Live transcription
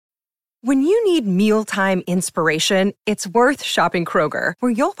When you need mealtime inspiration, it's worth shopping Kroger,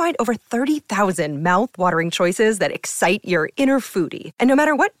 where you'll find over 30,000 mouth-watering choices that excite your inner foodie. And no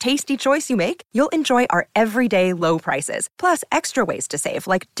matter what tasty choice you make, you'll enjoy our everyday low prices, plus extra ways to save,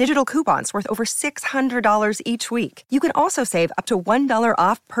 like digital coupons worth over $600 each week. You can also save up to $1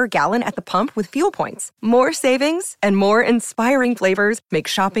 off per gallon at the pump with fuel points. More savings and more inspiring flavors make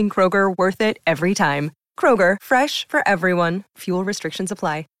shopping Kroger worth it every time. Kroger, fresh for everyone. Fuel restrictions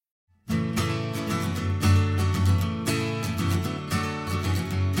apply.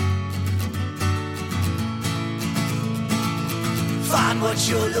 Find what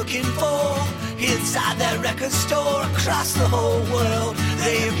you're looking for inside that record store. Across the whole world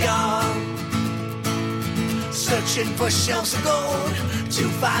they've gone, searching for shelves of gold to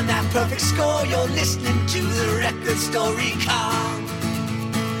find that perfect score. You're listening to the Record Store Recon.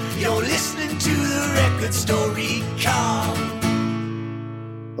 You're listening to the Record Store Recon.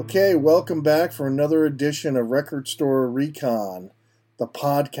 Okay, welcome back for another edition of Record Store Recon, the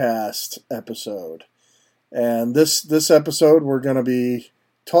podcast episode. And this episode, we're going to be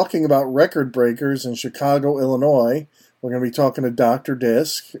talking about record breakers in Chicago, Illinois. We're going to be talking to Dr.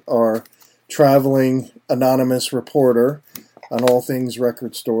 Disc, our traveling anonymous reporter on all things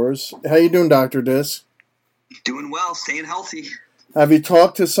record stores. How you doing, Dr. Disc? Doing well, staying healthy. Have you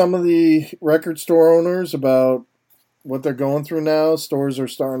talked to some of the record store owners about what they're going through now? Stores are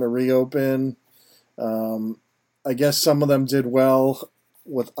starting to reopen. I guess some of them did well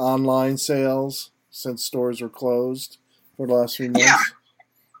with online sales since stores were closed for the last few months. Yeah.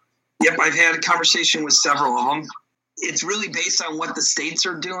 Yep, I've had a conversation with several of them. It's really based on what the states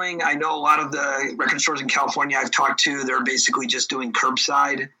are doing. I know a lot of the record stores in California I've talked to, they're basically just doing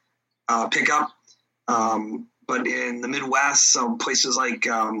curbside pickup. But in the Midwest, some places like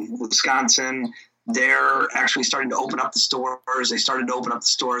Wisconsin, they're actually starting to open up the stores. They started to open up the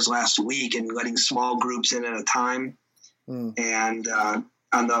stores last week and letting small groups in at a time. And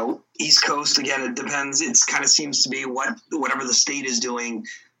on the East Coast, again, it depends. It kind of seems to be whatever the state is doing,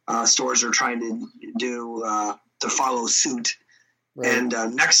 stores are trying to do to follow suit. Right. And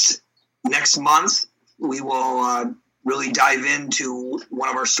next month, we will really dive into one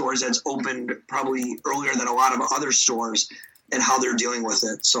of our stores that's opened probably earlier than a lot of other stores and how they're dealing with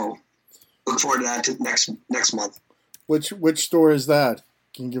it. So look forward to that next month. Which store is that?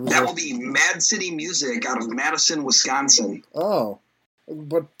 Can you give us that will be Mad City Music out of Madison, Wisconsin. Oh.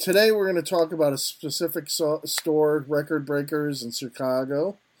 But today we're going to talk about a specific store, Record Breakers in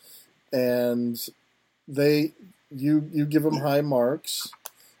Chicago, and you give them high marks.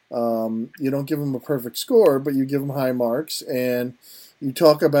 You don't give them a perfect score, but you give them high marks, and you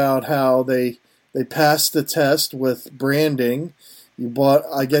talk about how they passed the test with branding. You bought,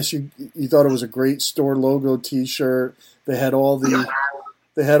 I guess you thought it was a great store logo T-shirt. They had all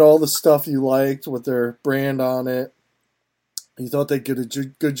the stuff you liked with their brand on it. You thought they did a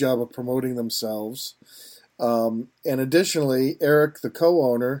good job of promoting themselves. And additionally, Eric, the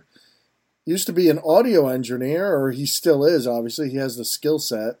co-owner, used to be an audio engineer, or he still is, obviously. He has the skill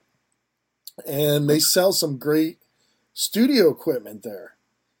set. And they sell some great studio equipment there.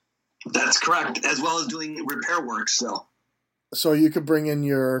 That's correct, as well as doing repair work still. So you could bring in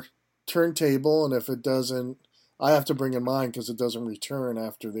your turntable, and if it doesn't, I have to bring in mine because it doesn't return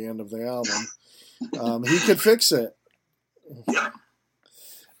after the end of the album. He could fix it. Yep.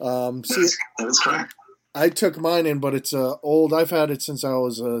 That is correct. I took mine in, but it's old. I've had it since I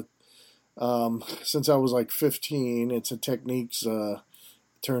was like 15. It's a Technics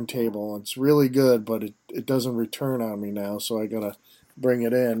turntable. It's really good, but it doesn't return on me now, so I gotta bring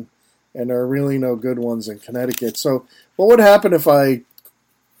it in. And there are really no good ones in Connecticut. So, what would happen if I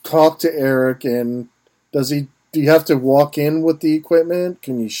talk to Eric? And do you have to walk in with the equipment?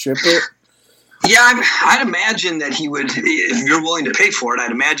 Can you ship it? Yeah, I'd imagine that he would, if you're willing to pay for it,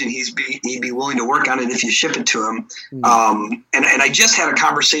 I'd imagine he'd be willing to work on it if you ship it to him. And I just had a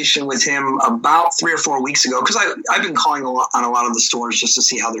conversation with him about 3 or 4 weeks ago, because I've been calling on a lot of the stores just to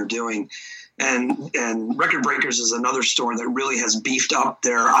see how they're doing. And Record Breakers is another store that really has beefed up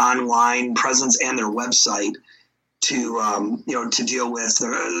their online presence and their website to deal with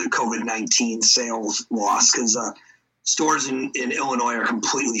the COVID-19 sales loss, because stores in Illinois are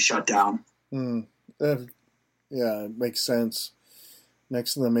completely shut down. Yeah, it makes sense.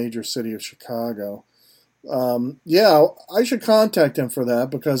 Next to the major city of Chicago. Yeah, I should contact him for that,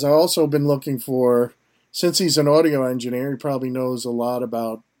 because I've also been looking for, since he's an audio engineer, he probably knows a lot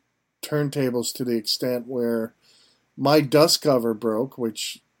about turntables to the extent where my dust cover broke,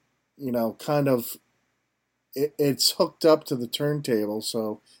 which, kind of, it's hooked up to the turntable,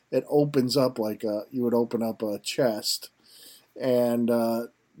 so it opens up like you would open up a chest. And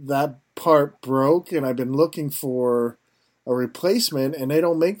that part broke, and I've been looking for a replacement, and they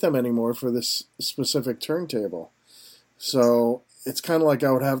don't make them anymore for this specific turntable. So it's kind of like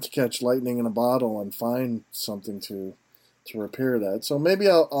I would have to catch lightning in a bottle and find something to repair that. So maybe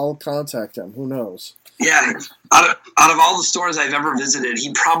I'll contact him. Who knows? Yeah, out of all the stores I've ever visited,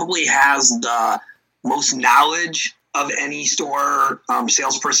 he probably has the most knowledge of any store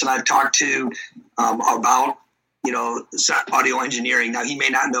salesperson I've talked to about, audio engineering. Now, he may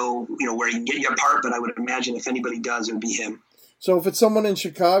not know, where he can get you a part, but I would imagine if anybody does, it would be him. So if it's someone in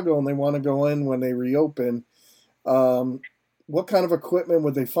Chicago and they want to go in when they reopen, what kind of equipment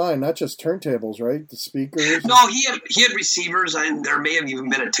would they find? Not just turntables, right? The speakers? No, he had receivers, and there may have even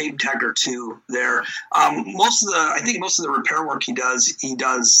been a tape deck or two there. Most of the repair work he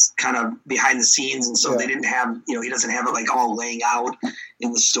does kind of behind the scenes, and so they didn't have, he doesn't have it like all laying out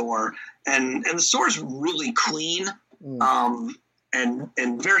in the store. And the store is really clean,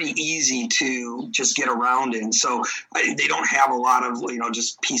 and very easy to just get around in. So they don't have a lot of,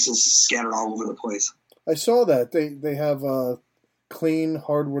 just pieces scattered all over the place. I saw that. They have a clean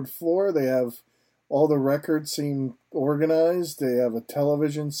hardwood floor. They have all the records seem organized. They have a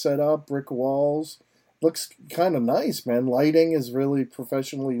television set up, brick walls. Looks kind of nice, man. Lighting is really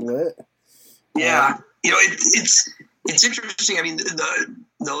professionally lit. Yeah. It's interesting. I mean,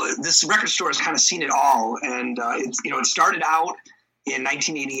 this record store has kind of seen it all. And, it started out in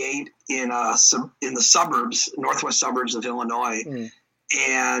 1988 in the suburbs, northwest suburbs of Illinois.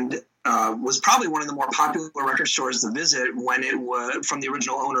 And was probably one of the more popular record stores to visit when it was from the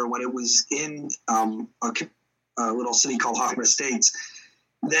original owner when it was in a little city called Hoffman Estates.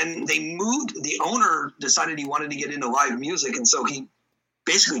 Then they moved. The owner decided he wanted to get into live music, and so he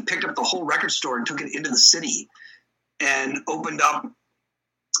basically picked up the whole record store and took it into the city and opened up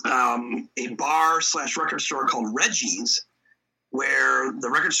a bar/record store called Reggie's, where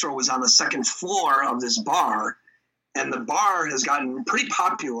the record store was on the second floor of this bar. And the bar has gotten pretty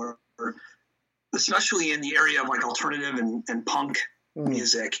popular, especially in the area of like alternative and punk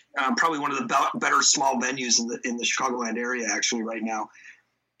music. Probably one of the better small venues in the Chicagoland area actually right now.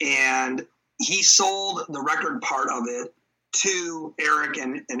 And he sold the record part of it to Eric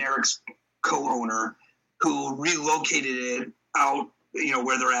and Eric's co-owner, who relocated it out,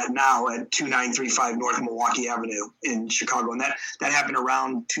 where they're at now at 2935 North Milwaukee Avenue in Chicago. And that happened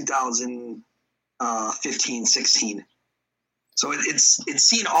around 2015, 16. So it's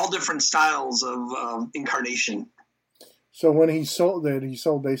seen all different styles of incarnation. So when he sold it, he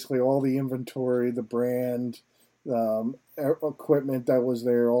sold basically all the inventory, the brand, equipment that was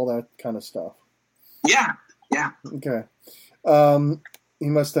there, all that kind of stuff. Yeah. Okay. He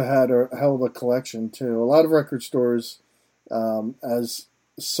must have had a hell of a collection too. A lot of record stores, as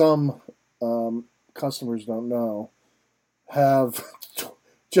some customers don't know, have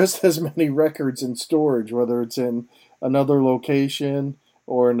just as many records in storage, whether it's in another location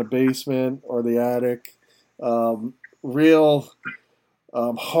or in the basement or the attic. Real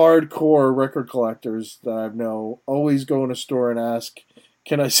hardcore record collectors that I know always go in a store and ask,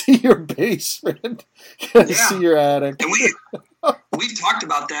 can I see your basement? Can I see your attic? And we've talked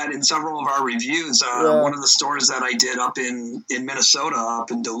about that in several of our reviews. One of the stores that I did up in Minnesota,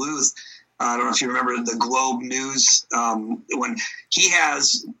 up in Duluth, I don't know if you remember the Globe News, when he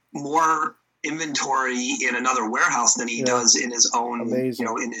has more inventory in another warehouse than he does in his own,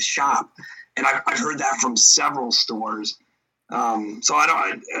 in his shop. And I've heard that from several stores. So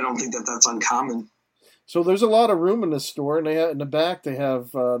I don't think that's uncommon. So there's a lot of room in this store, and in the back they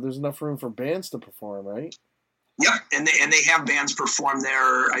have there's enough room for bands to perform, right? Yep, and they have bands perform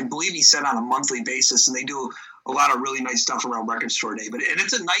there. I believe he said on a monthly basis, and they do a lot of really nice stuff around Record Store Day. And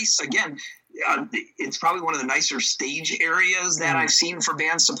it's a nice, again, it's probably one of the nicer stage areas that I've seen for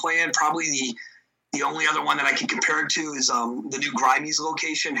bands to play in. Probably the only other one that I can compare it to is the new Grimey's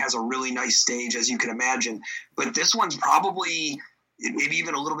location has a really nice stage, as you can imagine. But this one's probably maybe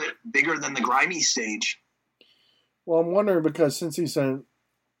even a little bit bigger than the Grimey stage. Well, I'm wondering because since he's an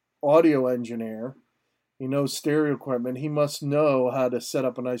audio engineer, he knows stereo equipment, he must know how to set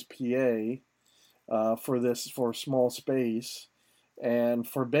up a nice PA for a small space and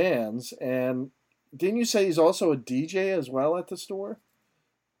for bands. And didn't you say he's also a DJ as well at the store?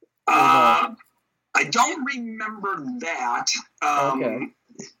 I don't remember that. Okay.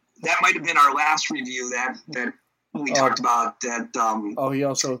 That might have been our last review that we talked about that. He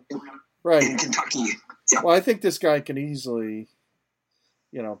also in Kentucky. Yeah. Well, I think this guy can easily,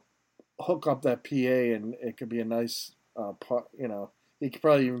 hook up that PA and it could be a nice, he could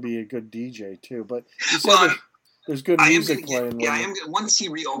probably even be a good DJ too. But There's good music playing. Once he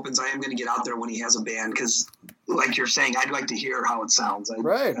reopens, I am going to get out there when he has a band because, like you're saying, I'd like to hear how it sounds. I'd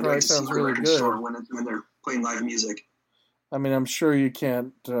probably like sounds really good when they're playing live music. I mean, I'm sure you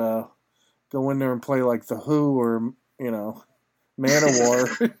can't go in there and play like The Who or Manowar.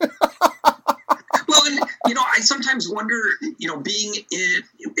 Well, and, I sometimes wonder,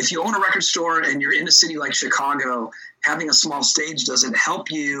 if you own a record store and you're in a city like Chicago, having a small stage, does it help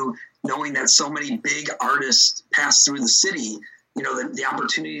you knowing that so many big artists pass through the city? The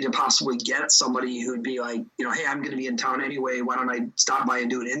opportunity to possibly get somebody who'd be like, hey, I'm going to be in town anyway. Why don't I stop by and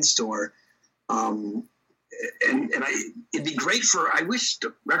do an in-store? It'd be great I wish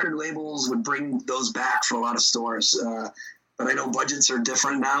the record labels would bring those back for a lot of stores. But I know budgets are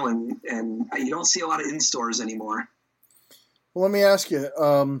different now, and you don't see a lot of in-stores anymore. Well, let me ask you.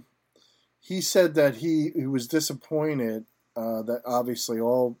 He said that he was disappointed that obviously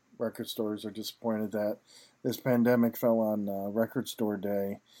all record stores are disappointed that this pandemic fell on Record Store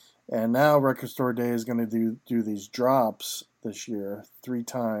Day. And now Record Store Day is going to do these drops this year 3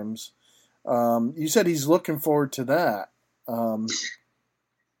 times. You said he's looking forward to that.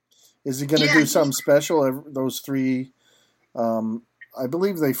 Is he going to do something special? Those 3, I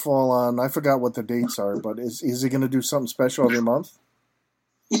believe they fall on, I forgot what the dates are, but is he going to do something special every month?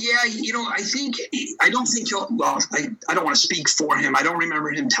 Yeah, I don't think he'll, well, I don't want to speak for him. I don't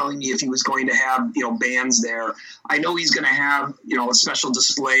remember him telling me if he was going to have, bands there. I know he's going to have, a special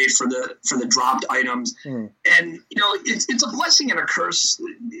display for the dropped items. And, it's a blessing and a curse,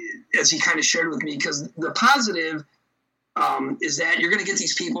 as he kind of shared with me, because the positive is that you're going to get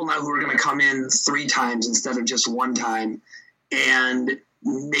these people now who are going to come in 3 times instead of just 1 time. And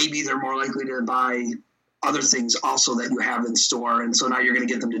maybe they're more likely to buy other things also that you have in store. And so now you're going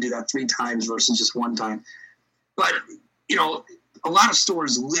to get them to do that 3 times versus just 1 time. But, a lot of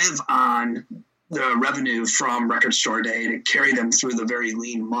stores live on the revenue from Record Store Day to carry them through the very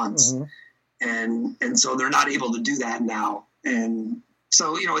lean months. Mm-hmm. And so they're not able to do that now. And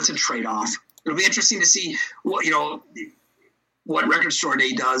so, it's a trade-off. It'll be interesting to see what Record Store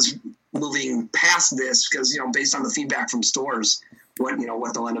Day does moving past this, because, based on the feedback from stores, what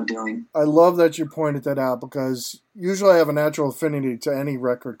they'll end up doing. I love that you pointed that out, because usually I have a natural affinity to any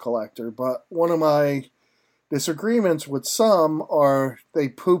record collector, but one of my disagreements with some are they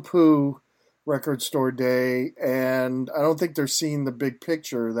poo-poo Record Store Day, and I don't think they're seeing the big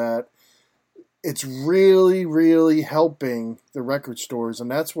picture that it's really, really helping the record stores, and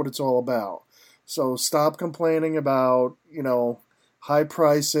that's what it's all about. So stop complaining about, high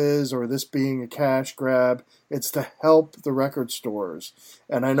prices or this being a cash grab. It's to help the record stores.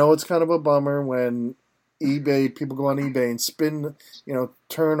 And I know it's kind of a bummer when people go on eBay and spin,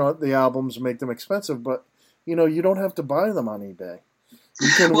 turn on the albums and make them expensive, but, you don't have to buy them on eBay. You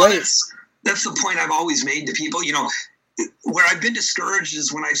can wait. That's the point I've always made to people. Where I've been discouraged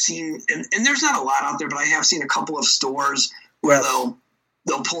is when I've seen, and there's not a lot out there, but I have seen a couple of stores where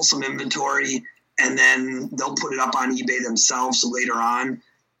they'll pull some inventory and then they'll put it up on eBay themselves later on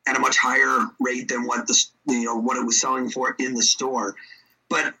at a much higher rate than what what it was selling for in the store.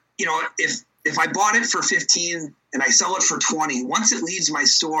 But if I bought it for 15 and I sell it for 20, once it leaves my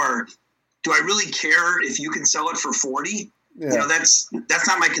store, do I really care if you can sell it for 40? Yeah. That's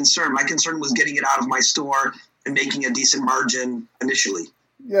not my concern. My concern was getting it out of my store and making a decent margin initially.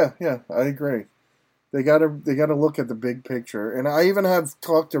 Yeah, I agree. They gotta look at the big picture. And I even have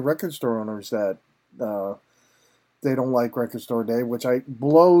talked to record store owners that they don't like Record Store Day, which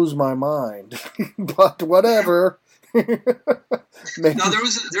blows my mind. But whatever. No,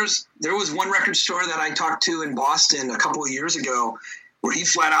 there was one record store that I talked to in Boston a couple of years ago where he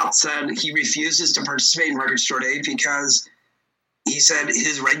flat out said he refuses to participate in Record Store Day because he said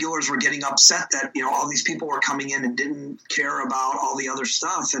his regulars were getting upset that, all these people were coming in and didn't care about all the other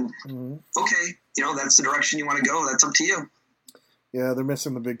stuff. And okay, that's the direction you want to go. That's up to you. Yeah, they're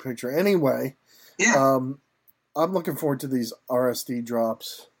missing the big picture. Anyway, I'm looking forward to these RSD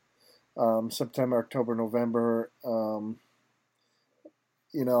drops, September, October, November. And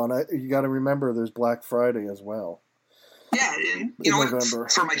you got to remember there's Black Friday as well. Yeah, and November.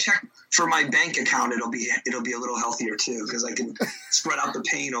 For my bank account, it'll be a little healthier too, because I can spread out the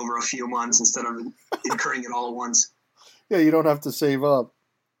pain over a few months instead of incurring it all at once. Yeah, you don't have to save up.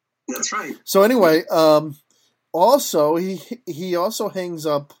 That's right. So anyway, also he also hangs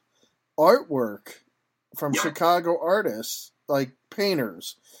up artwork from Chicago artists, like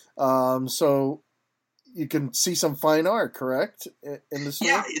painters. So you can see some fine art, correct, in the store?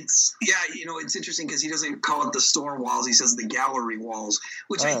 Yeah, it's interesting because he doesn't call it the store walls; he says the gallery walls,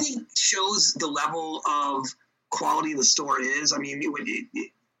 which I think shows the level of quality the store is. I mean,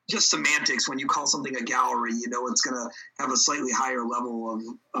 just semantics. When you call something a gallery, you know it's going to have a slightly higher level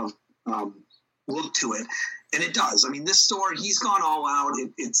of look to it, and it does. I mean, this store, he's gone all out.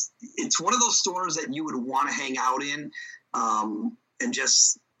 It's one of those stores that you would want to hang out in, and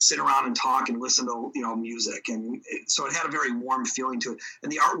just sit around and talk and listen to music, and so it had a very warm feeling to it,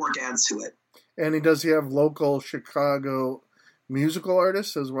 and the artwork adds to it. And does he have local Chicago musical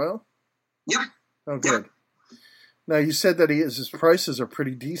artists as well? Yep. Oh, good. Yep. Now, you said that his prices are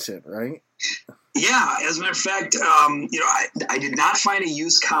pretty decent, right? Yeah. As a matter of fact, I did not find a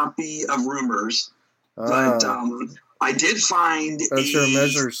used copy of Rumors, but I did find that's your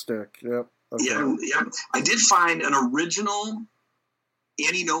measure stick. Yep. Okay. Yeah. I did find an original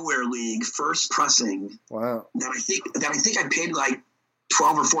Annie Nowhere League first pressing. Wow. That I think I paid like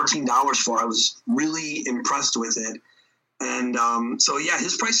 $12 or $14 for. I was really impressed with it. And so, yeah,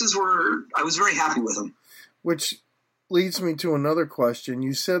 his prices I was very happy with them. Which leads me to another question.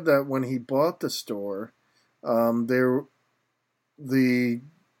 You said that when he bought the store, the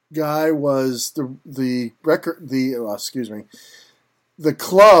guy was the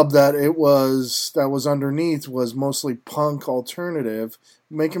club that was underneath was mostly punk alternative,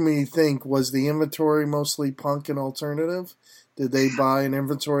 making me think, was the inventory mostly punk and alternative? Did they buy an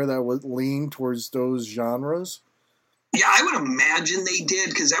inventory that would lean towards those genres? Yeah, I would imagine they did,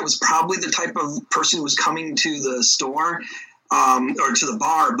 because that was probably the type of person who was coming to the store or to the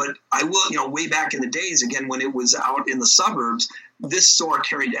bar. But I will, way back in the days, again, when it was out in the suburbs, this store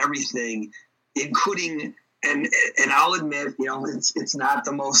carried everything, including, and I'll admit, it's not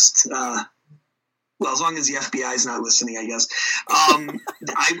the most, well, as long as the FBI is not listening, I guess. I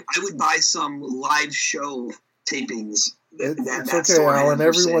would buy some live show tapings. It's okay, Alan.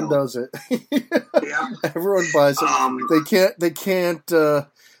 Everyone does it. Yeah. Everyone buys it.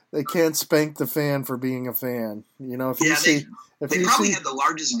 They can't spank the fan for being a fan. They probably had the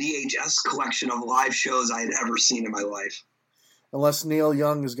largest VHS collection of live shows I had ever seen in my life. Unless Neil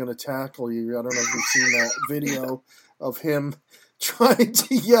Young is going to tackle you. I don't know if you've seen that video of him trying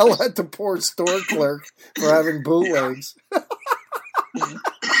to yell at the poor store clerk for having bootlegs. Yeah.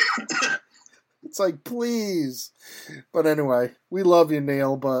 It's like, please. But anyway, we love you,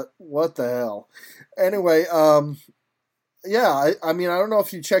 Neil, but what the hell? Anyway, yeah, I mean, I don't know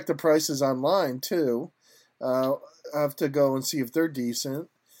if you check the prices online, too. I have to go and see if they're decent.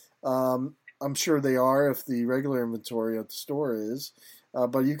 I'm sure they are if the regular inventory at the store is.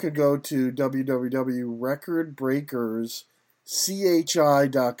 But you could go to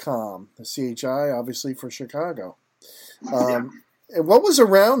www.recordbreakerschi.com. The CHI, obviously, for Chicago. And what was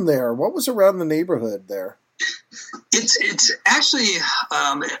around there? What was around the neighborhood there? It's actually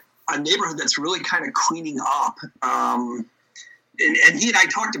a neighborhood that's really kind of cleaning up. And he and I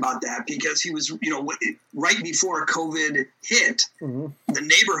talked about that because he was, right before COVID hit, mm-hmm. The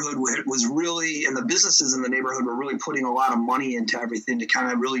neighborhood was really, and the businesses in the neighborhood were really putting a lot of money into everything to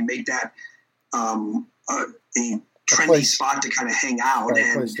kind of really make that a trendy spot to kind of hang out,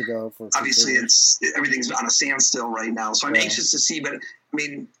 and place to go for obviously everything's on a standstill right now. So I'm anxious to see, but I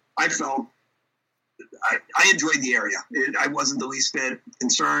mean, I felt I enjoyed the area. I wasn't the least bit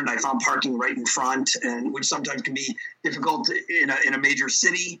concerned. I found parking right in front, and which sometimes can be difficult in a major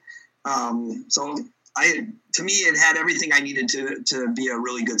city. So to me, it had everything I needed to be a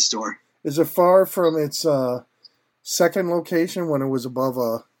really good store. Is it far from its second location when it was above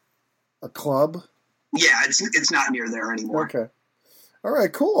a club? Yeah, it's not near there anymore. Okay. All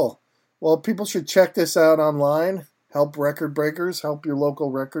right, cool. Well, people should check this out online. Help record breakers. Help your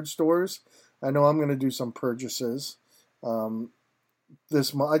local record stores. I know I'm going to do some purchases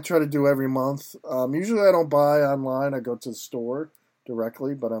this month. I try to do every month. Usually I don't buy online. I go to the store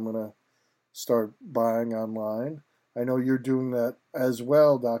directly, but I'm going to start buying online. I know you're doing that as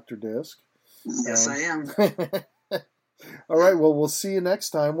well, Dr. Disc. Yes, I am. All right, well, we'll see you next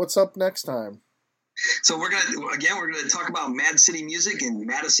time. What's up next time? So we're gonna talk about Mad City Music in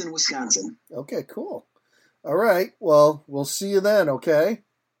Madison, Wisconsin. Okay, cool. All right. Well, we'll see you then, okay?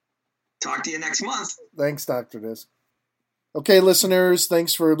 Talk to you next month. Thanks, Dr. Disc. Okay, listeners,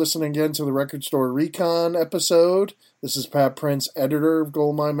 thanks for listening again to the Record Store Recon episode. This is Pat Prince, editor of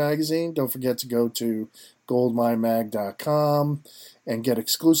Goldmine Magazine. Don't forget to go to goldminemag.com and get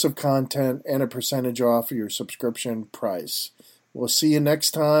exclusive content and a percentage off of your subscription price. We'll see you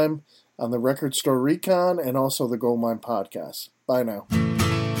next time on the Record Store Recon and also the Goldmine Podcast. Bye now.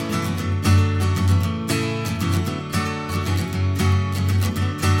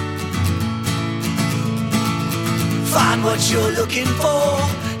 Find what you're looking for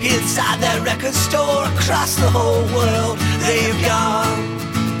inside that record store. Across the whole world they've gone,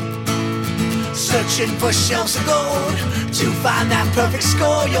 searching searching for shelves of gold to find that perfect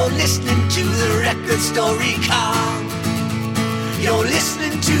score. You're listening to the Record Story Kong. You're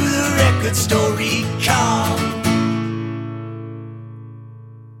listening to the Record Story Kong.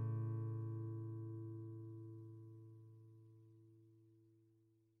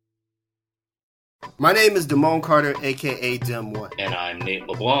 My name is Damone Carter, a.k.a. Dim1. And I'm Nate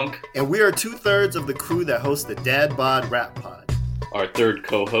LeBlanc. And we are 2/3 of the crew that hosts the Dad Bod Rap Pod. Our third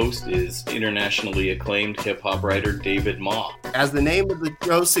co-host is internationally acclaimed hip-hop writer David Ma. As the name of the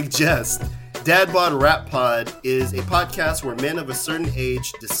show suggests, Dad Bod Rap Pod is a podcast where men of a certain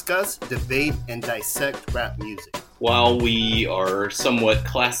age discuss, debate, and dissect rap music. While we are somewhat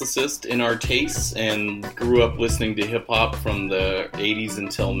classicist in our tastes and grew up listening to hip-hop from the 80s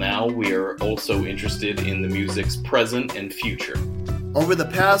until now, we are also interested in the music's present and future. Over the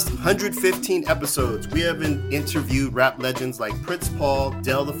past 115 episodes, we have interviewed rap legends like Prince Paul,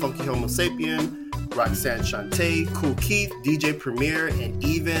 Del the Funky Homo Sapien, Roxanne Shante, Kool Keith, DJ Premier, and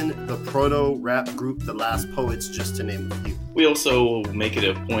even the proto-rap group The Last Poets, just to name a few. We also make it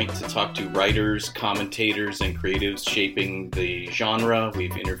a point to talk to writers, commentators, and creatives shaping the genre.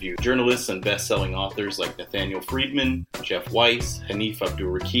 We've interviewed journalists and best-selling authors like Nathaniel Friedman, Jeff Weiss, Hanif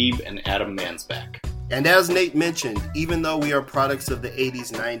Abdul-Rakib, and Adam Mansbach. And as Nate mentioned, even though we are products of the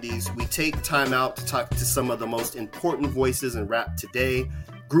 80s, 90s, we take time out to talk to some of the most important voices in rap today.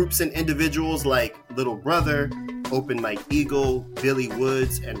 Groups and individuals like Little Brother, Open Mike Eagle, Billy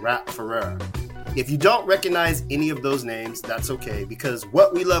Woods, and Rap Ferrera. If you don't recognize any of those names, that's okay, because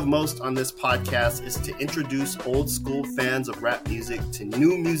what we love most on this podcast is to introduce old school fans of rap music to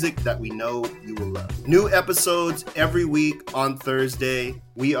new music that we know you will love. New episodes every week on Thursday.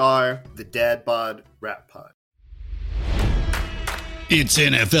 We are the Dad Bod Rap Pod. It's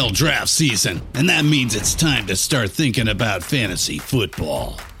NFL draft season, and that means it's time to start thinking about fantasy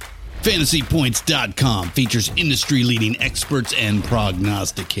football. FantasyPoints.com features industry-leading experts and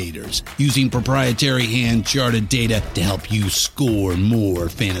prognosticators using proprietary hand-charted data to help you score more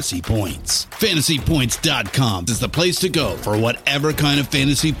fantasy points. FantasyPoints.com is the place to go for whatever kind of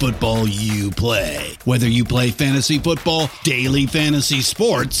fantasy football you play. Whether you play fantasy football, daily fantasy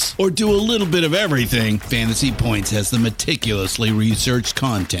sports, or do a little bit of everything, Fantasy Points has the meticulously researched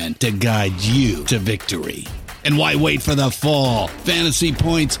content to guide you to victory. And why wait for the fall? Fantasy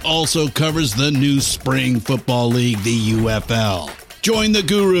Points also covers the new spring football league, the UFL. Join the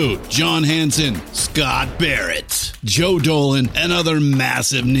guru, John Hansen, Scott Barrett, Joe Dolan, and other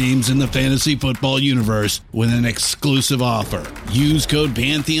massive names in the fantasy football universe with an exclusive offer. Use code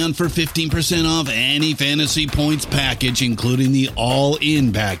Pantheon for 15% off any Fantasy Points package, including the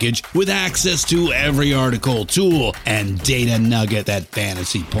all-in package, with access to every article, tool, and data nugget that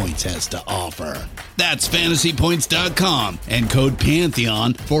Fantasy Points has to offer. That's FantasyPoints.com and code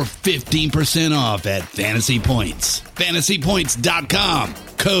Pantheon for 15% off at Fantasy Points. FantasyPoints.com,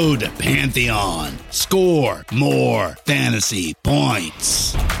 code Pantheon. Score more fantasy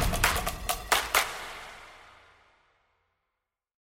points.